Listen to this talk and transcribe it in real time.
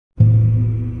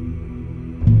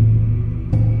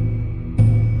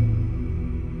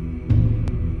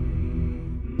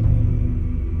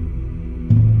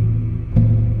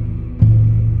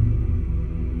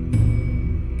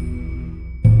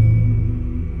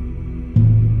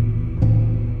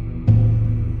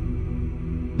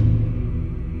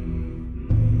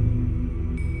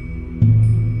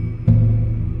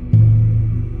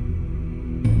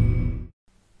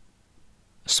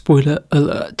Spoiler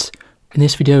alert. In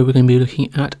this video we're going to be looking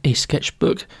at a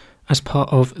sketchbook as part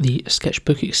of the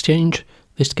sketchbook exchange.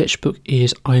 This sketchbook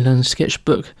is Eilan's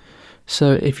sketchbook,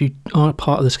 so if you are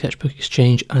part of the sketchbook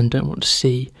exchange and don't want to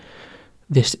see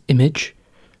this image,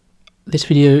 this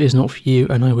video is not for you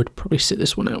and I would probably sit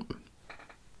this one out.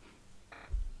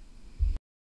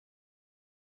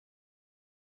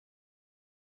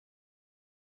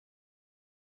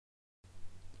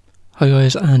 Hi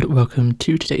guys, and welcome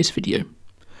to today's video.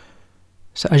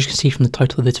 So as you can see from the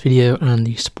title of this video and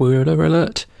the spoiler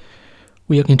alert,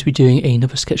 we are going to be doing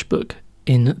another sketchbook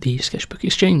in the sketchbook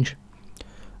exchange.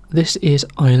 This is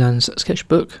Eilan's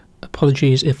sketchbook.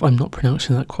 Apologies if I'm not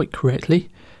pronouncing that quite correctly,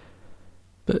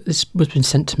 but this has been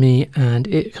sent to me and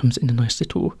it comes in a nice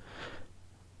little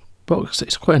box.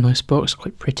 It's quite a nice box,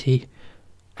 quite pretty,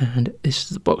 and this is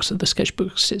the box that the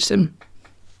sketchbook sits in.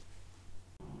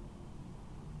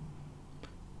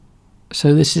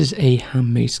 So this is a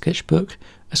handmade sketchbook,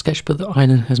 a sketchbook that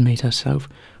Eilan has made herself,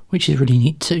 which is really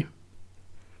neat too.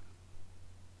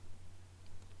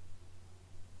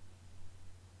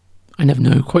 I never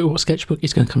know quite what sketchbook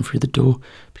is going to come through the door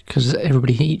because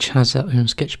everybody each has their own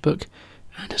sketchbook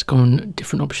and has gone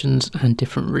different options and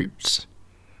different routes.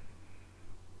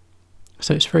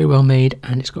 So it's very well made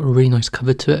and it's got a really nice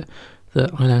cover to it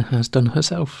that Eilan has done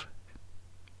herself.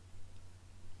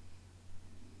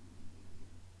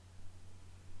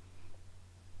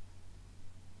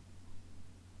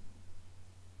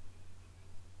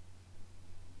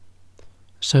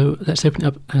 So let's open it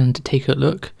up and take a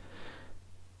look.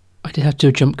 I did have to do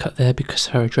a jump cut there because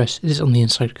her address is on the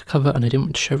inside cover and I didn't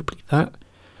want to show everybody that.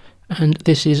 And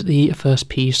this is the first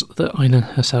piece that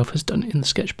Eilan herself has done in the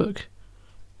sketchbook.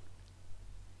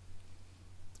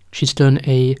 She's done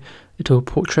a little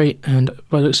portrait and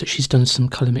by the looks like she's done some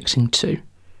colour mixing too.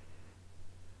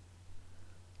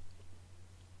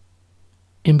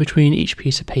 In between each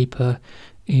piece of paper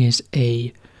is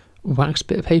a wax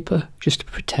bit of paper just to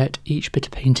protect each bit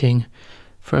of painting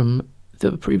from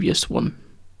the previous one.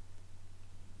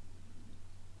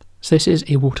 So this is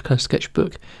a watercolour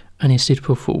sketchbook and is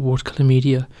suitable for watercolour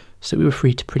media, so we were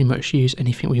free to pretty much use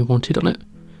anything we wanted on it.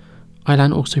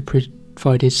 Eilan also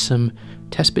provided some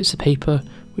test bits of paper,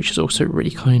 which is also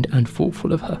really kind and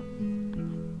thoughtful of her.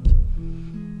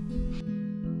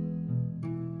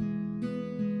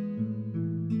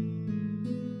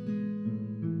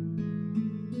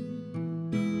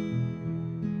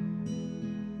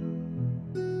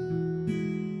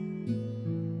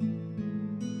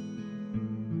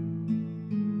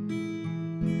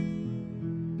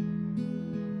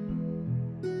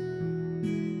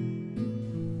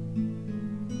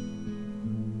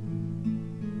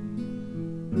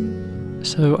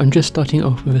 So I'm just starting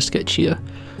off with a sketch here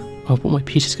of what my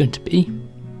piece is going to be.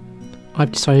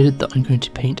 I've decided that I'm going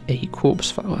to paint a corpse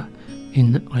flower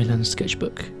in Eilan's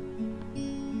sketchbook.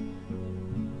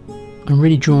 I'm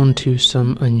really drawn to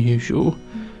some unusual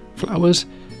flowers,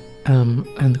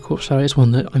 and the corpse flower is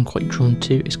one that I'm quite drawn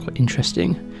to. It's quite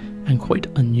interesting and quite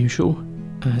unusual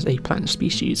as a plant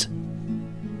species.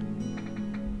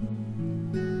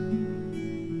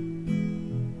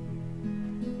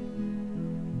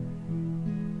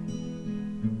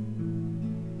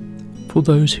 For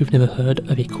those who've never heard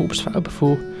of a corpse flower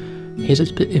before, here's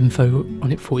a bit of info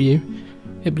on it for you.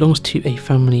 It belongs to a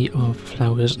family of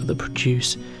flowers that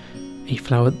produce a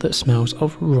flower that smells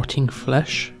of rotting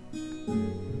flesh.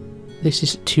 This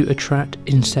is to attract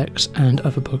insects and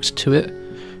other bugs to it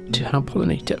to help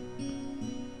pollinate it.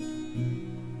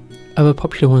 Other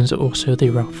popular ones are also the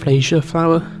Rafflesia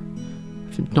flower.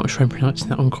 I'm not sure I'm pronouncing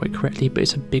that one quite correctly, but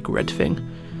it's a big red thing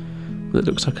that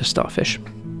looks like a starfish.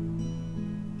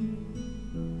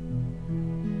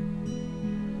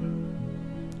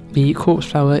 The corpse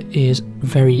flower is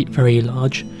very, very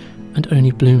large and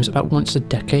only blooms about once a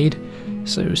decade,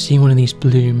 so seeing one of these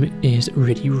bloom is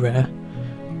really rare,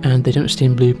 and they don't stay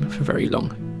in bloom for very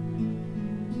long.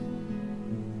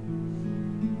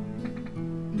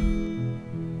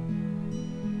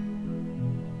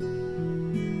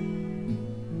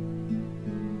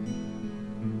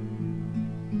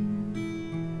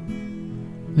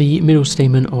 The middle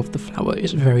stamen of the flower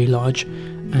is very large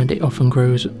and it often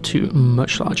grows to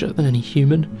much larger than any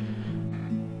human.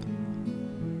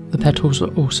 The petals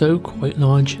are also quite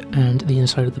large and the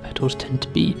inside of the petals tend to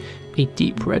be a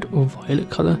deep red or violet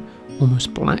colour,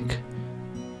 almost black.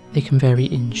 They can vary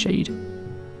in shade.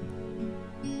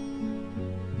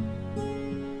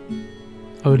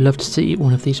 I would love to see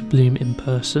one of these bloom in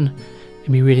person.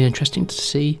 It'd be really interesting to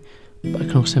see, but I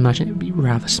can also imagine it would be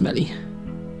rather smelly.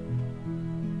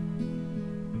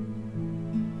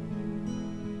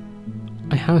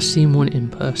 I have seen one in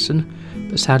person,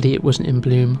 but sadly it wasn't in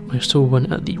bloom. I saw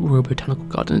one at the Royal Botanical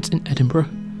Gardens in Edinburgh,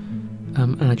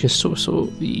 and I just sort of saw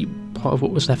the part of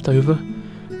what was left over.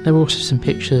 There were also some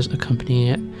pictures accompanying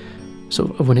it,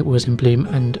 sort of when it was in bloom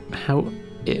and how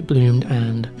it bloomed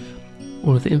and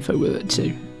all of the info with it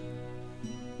too.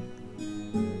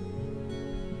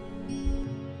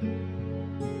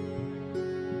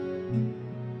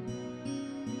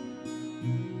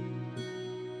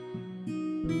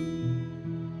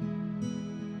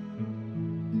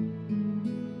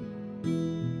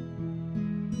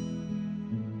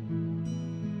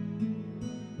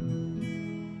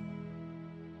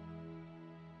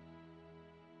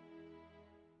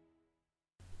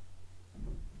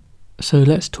 So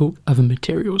let's talk other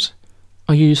materials.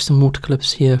 I used some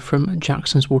watercolours here from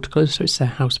Jackson's Watercolours, so it's their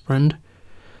house brand,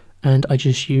 and I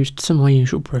just used some of my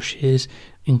usual brushes,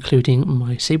 including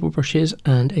my sable brushes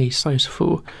and a size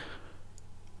 4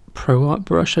 Pro Art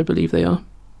brush, I believe they are.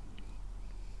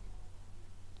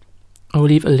 I will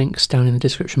leave a links down in the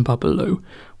description bar below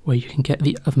where you can get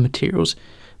the other materials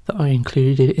that I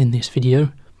included in this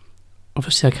video.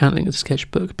 Obviously I can't link the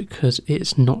sketchbook because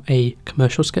it's not a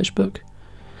commercial sketchbook,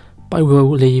 but I will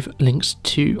leave links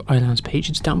to Eilan's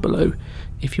pages down below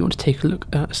if you want to take a look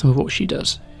at some of what she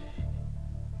does.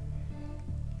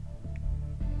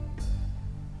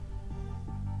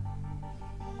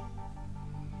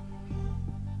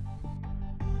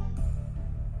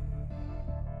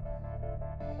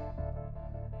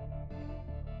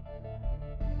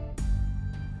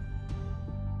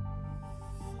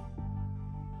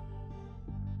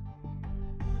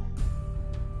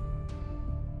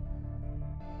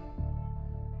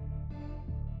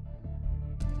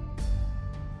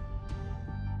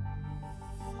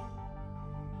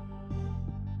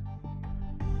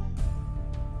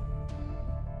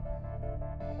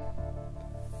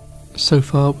 So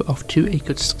far we're off to a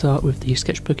good start with the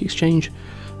sketchbook exchange.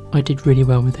 I did really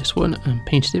well with this one and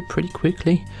painted it pretty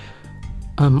quickly.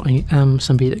 I am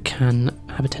somebody that can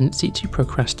have a tendency to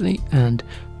procrastinate and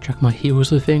drag my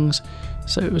heels with things,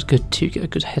 so it was good to get a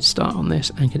good head start on this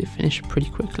and get it finished pretty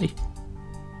quickly.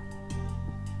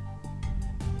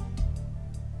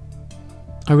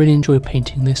 I really enjoyed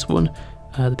painting this one.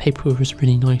 The paper was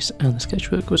really nice and the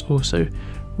sketchbook was also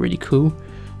really cool,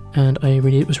 and I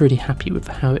was really happy with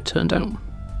how it turned out.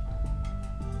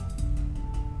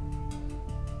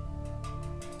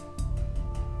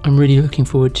 I'm really looking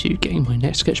forward to getting my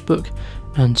next sketchbook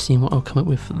and seeing what I'll come up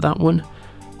with for that one.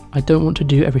 I don't want to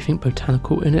do everything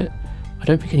botanical in it. I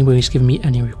don't think anybody's given me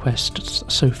any requests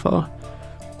so far,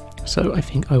 so I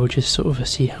think I will just sort of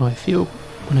see how I feel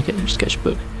when I get each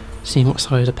sketchbook, seeing what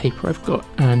size of paper I've got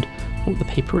and what the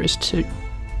paper is too.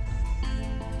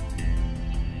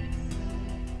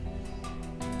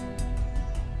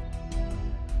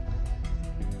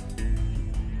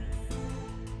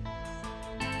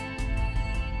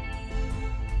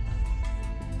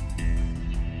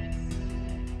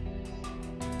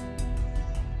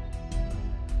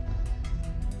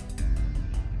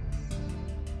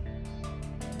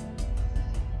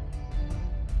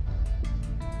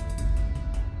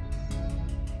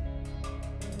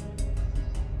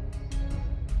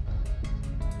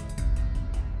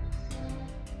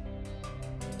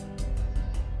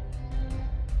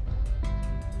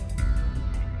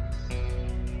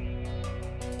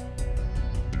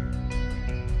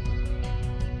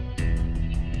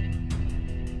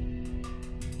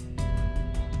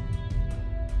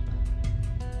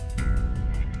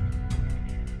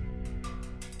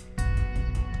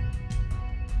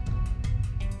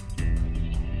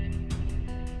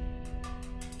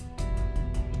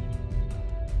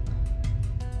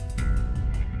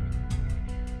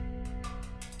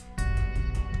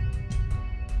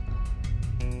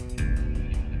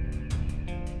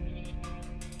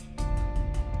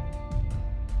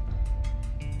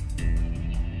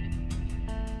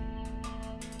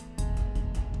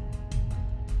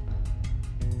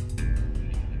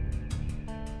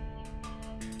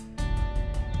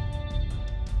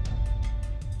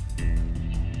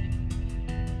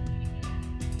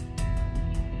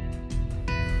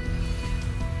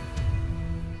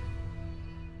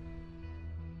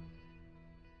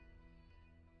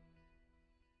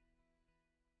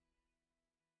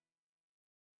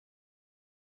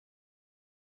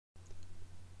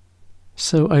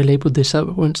 So I labelled this up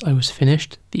once I was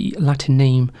finished. The Latin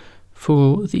name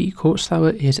for the quartz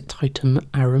flower is Titum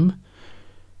arum,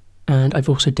 and I've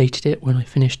also dated it when I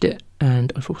finished it,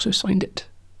 and I've also signed it.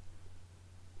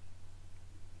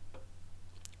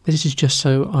 This is just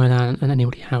so Eilan and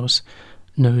anybody else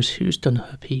knows who's done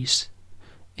her piece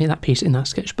in that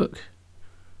sketchbook.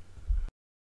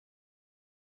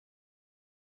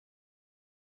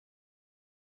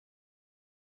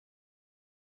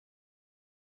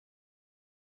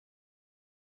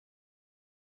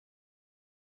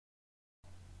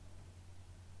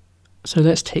 So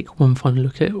let's take one final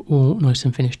look at it, all nice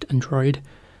and finished and dried,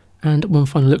 and one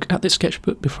final look at the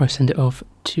sketchbook before I send it off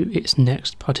to its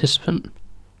next participant.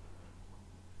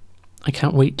 I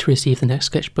can't wait to receive the next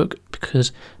sketchbook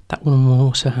because that one will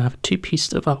also have 2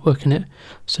 pieces of artwork in it,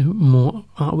 so more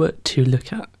artwork to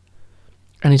look at.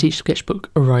 And as each sketchbook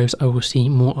arrives, I will see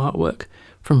more artwork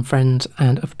from friends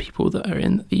and other people that are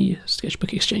in the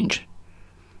sketchbook exchange.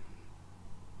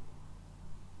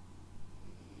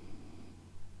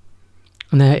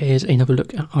 And there is another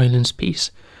look at Eilan's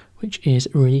piece, which is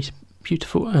really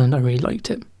beautiful and I really liked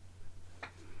it.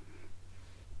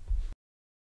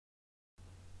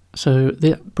 So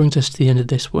that brings us to the end of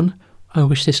this one. I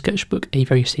wish this sketchbook a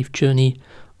very safe journey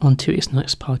onto its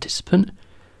next participant,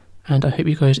 and I hope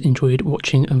you guys enjoyed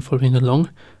watching and following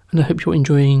along, and I hope you're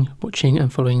enjoying watching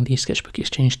and following the sketchbook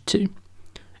exchange too.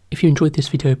 If you enjoyed this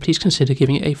video, please consider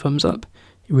giving it a thumbs up,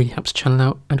 it really helps the channel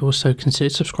out, and also consider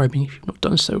subscribing if you've not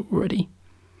done so already.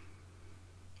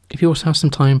 If you also have some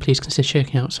time, please consider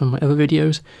checking out some of my other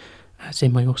videos, as they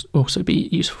might also be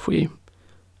useful for you.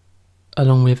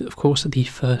 Along with, of course, the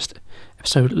first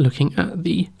episode looking at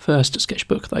the first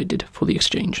sketchbook that I did for the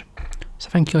exchange. So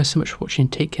thank you guys so much for watching,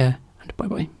 take care, and bye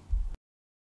bye.